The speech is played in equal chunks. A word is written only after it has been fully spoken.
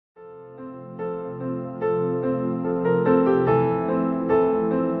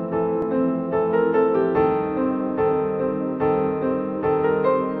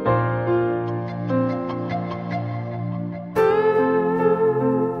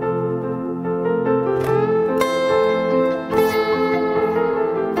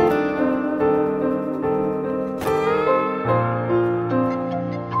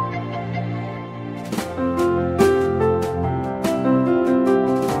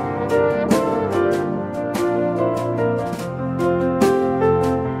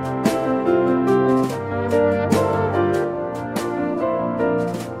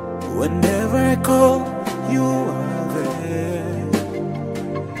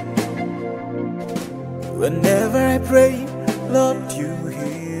Whenever I pray, Lord, you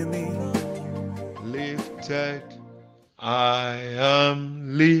hear me. Lifted, I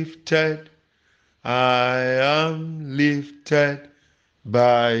am lifted, I am lifted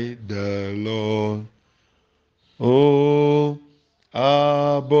by the Lord. Oh,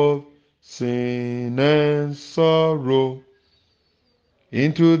 above sin and sorrow,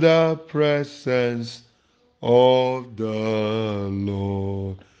 into the presence of the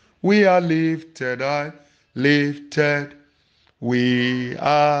Lord. We are lifted, I lifted, we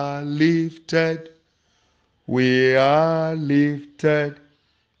are lifted, we are lifted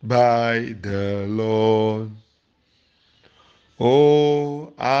by the Lord.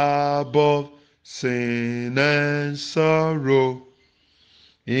 Oh, above sin and sorrow,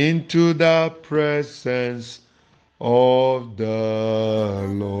 into the presence of the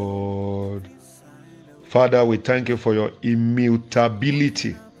Lord. Father, we thank you for your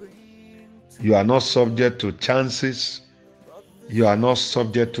immutability. You are not subject to chances. You are not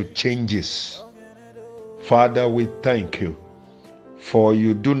subject to changes. Father, we thank you, for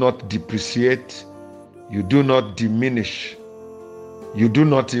you do not depreciate, you do not diminish, you do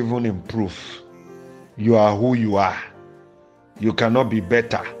not even improve. You are who you are. You cannot be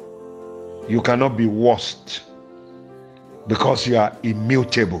better. You cannot be worse, because you are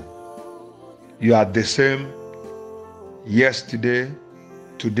immutable. You are the same yesterday,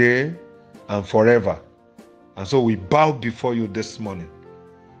 today, and forever. And so we bow before you this morning.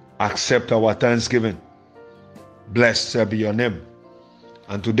 Accept our thanksgiving. Blessed be your name.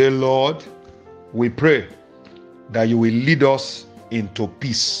 And today, Lord, we pray that you will lead us into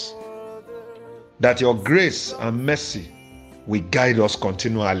peace, that your grace and mercy will guide us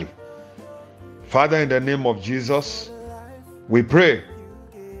continually. Father, in the name of Jesus, we pray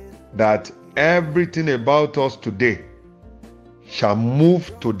that everything about us today shall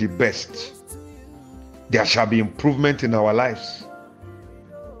move to the best. There shall be improvement in our lives.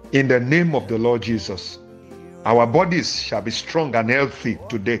 In the name of the Lord Jesus, our bodies shall be strong and healthy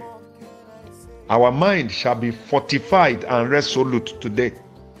today. Our mind shall be fortified and resolute today.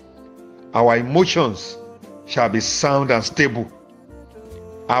 Our emotions shall be sound and stable.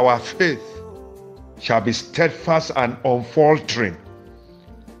 Our faith shall be steadfast and unfaltering.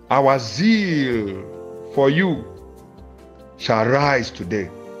 Our zeal for you shall rise today.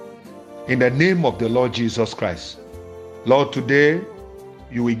 In the name of the Lord Jesus Christ. Lord, today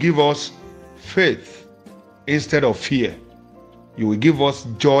you will give us faith instead of fear. You will give us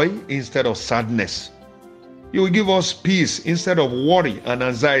joy instead of sadness. You will give us peace instead of worry and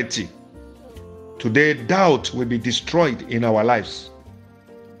anxiety. Today, doubt will be destroyed in our lives.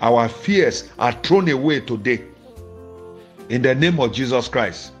 Our fears are thrown away today. In the name of Jesus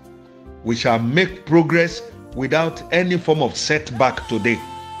Christ, we shall make progress without any form of setback today.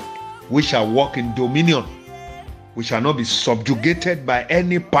 We shall walk in dominion. We shall not be subjugated by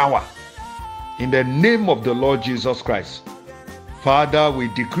any power. In the name of the Lord Jesus Christ, Father, we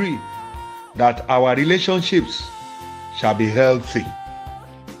decree that our relationships shall be healthy.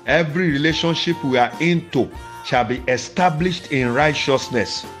 Every relationship we are into shall be established in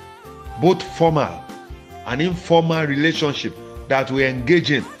righteousness. Both formal and informal relationship that we engage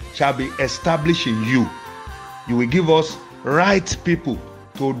in shall be established in you. You will give us right people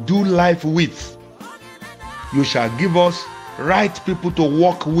to do life with. You shall give us right people to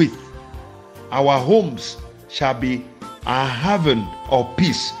walk with. Our homes shall be a haven of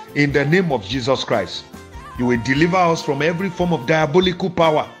peace in the name of Jesus Christ. You will deliver us from every form of diabolical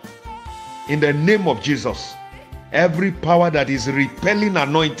power. In the name of Jesus, every power that is repelling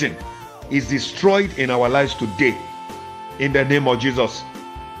anointing is destroyed in our lives today. In the name of Jesus,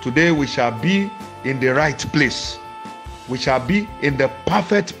 today we shall be in the right place. We shall be in the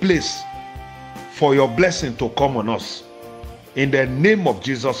perfect place for your blessing to come on us. In the name of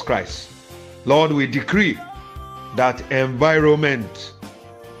Jesus Christ, Lord, we decree that environment,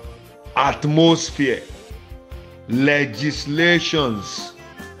 atmosphere, legislations,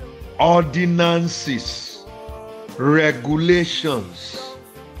 ordinances, regulations,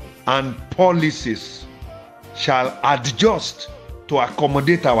 and policies shall adjust to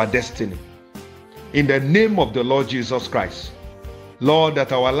accommodate our destiny. In the name of the Lord Jesus Christ, Lord,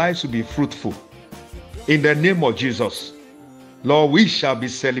 that our lives will be fruitful. In the name of Jesus, Lord, we shall be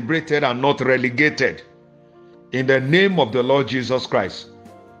celebrated and not relegated. In the name of the Lord Jesus Christ,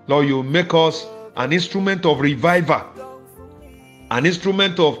 Lord, you make us an instrument of revival, an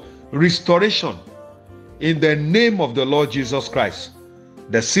instrument of restoration. In the name of the Lord Jesus Christ,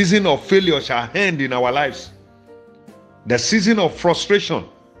 the season of failure shall end in our lives. The season of frustration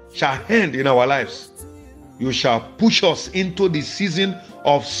shall end in our lives. You shall push us into the season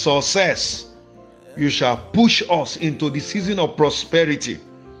of success. You shall push us into the season of prosperity.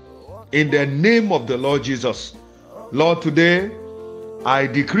 In the name of the Lord Jesus. Lord, today I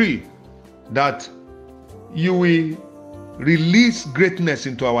decree that you will release greatness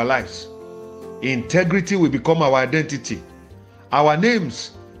into our lives. Integrity will become our identity. Our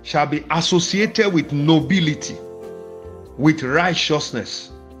names shall be associated with nobility, with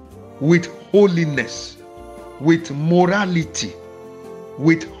righteousness, with holiness, with morality,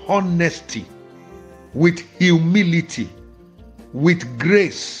 with honesty, with humility, with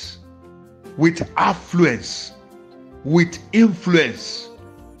grace, with affluence, with influence.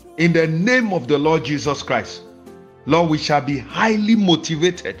 In the name of the Lord Jesus Christ, Lord, we shall be highly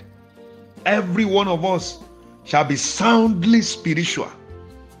motivated. Every one of us shall be soundly spiritual.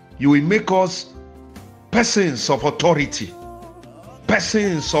 You will make us persons of authority,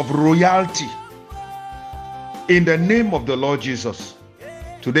 persons of royalty. In the name of the Lord Jesus,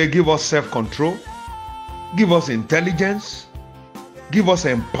 today give us self-control, give us intelligence, give us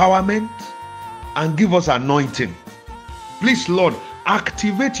empowerment, and give us anointing. Please, Lord,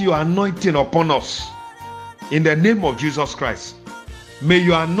 activate your anointing upon us. In the name of Jesus Christ, may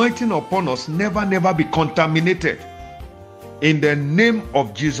your anointing upon us never be contaminated. In the name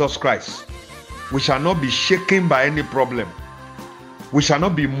of Jesus Christ, we shall not be shaken by any problem. We shall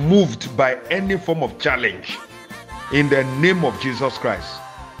not be moved by any form of challenge. In the name of Jesus Christ,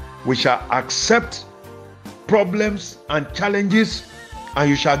 we shall accept problems and challenges, and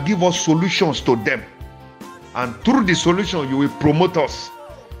you shall give us solutions to them. And through the solution, you will promote us.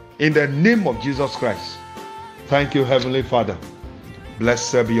 In the name of Jesus Christ. Thank you, Heavenly Father.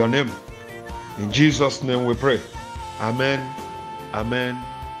 Blessed be your name. In Jesus' name we pray. Amen, amen,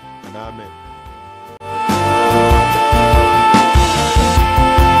 and amen.